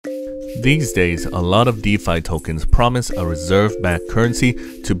These days, a lot of DeFi tokens promise a reserve-backed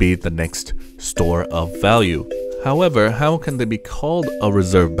currency to be the next store of value. However, how can they be called a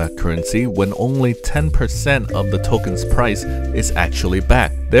reserve-backed currency when only 10% of the token's price is actually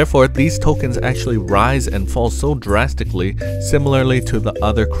backed? Therefore, these tokens actually rise and fall so drastically, similarly to the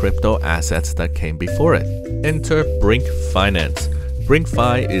other crypto assets that came before it. Enter Brinc.Finance.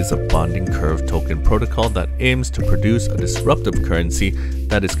 Brinc.fi is a bonding curve token protocol that aims to produce a disruptive currency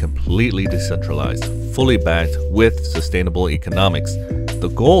that is completely decentralized, fully backed with sustainable economics.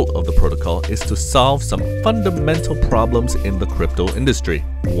 The goal of the protocol is to solve some fundamental problems in the crypto industry.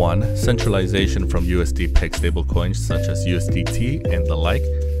 1. Centralization from USD-pegged stablecoins such as USDT and the like.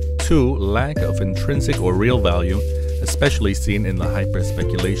 2. Lack of intrinsic or real value, especially seen in the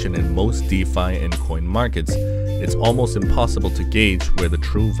hyper-speculation in most DeFi and coin markets. It's almost impossible to gauge where the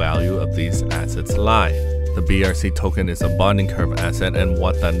true value of these assets lie. The BRC token is a bonding curve asset, and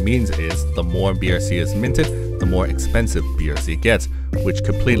what that means is the more BRC is minted, the more expensive BRC gets, which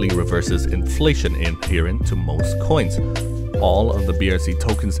completely reverses inflation inherent to most coins. All of the BRC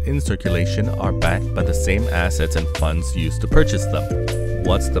tokens in circulation are backed by the same assets and funds used to purchase them.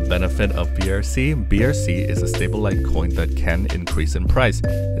 What's the benefit of BRC? BRC is a stable-like coin that can increase in price.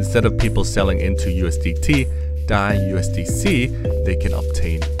 Instead of people selling into USDT, DAI USDC, they can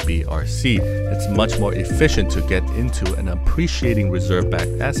obtain BRC. It's much more efficient to get into an appreciating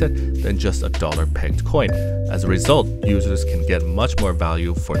reserve-backed asset than just a dollar-pegged coin. As a result, users can get much more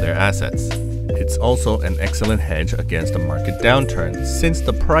value for their assets. It's also an excellent hedge against a market downturn. Since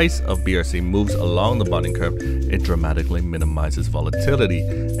the price of BRC moves along the bonding curve, it dramatically minimizes volatility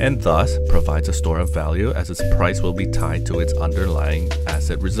and thus provides a store of value as its price will be tied to its underlying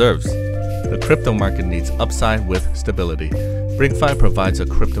asset reserves. The crypto market needs upside with stability. Brinc.fi provides a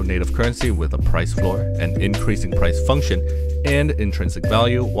crypto-native currency with a price floor, an increasing price function, and intrinsic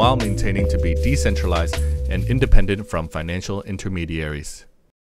value while maintaining to be decentralized and independent from financial intermediaries.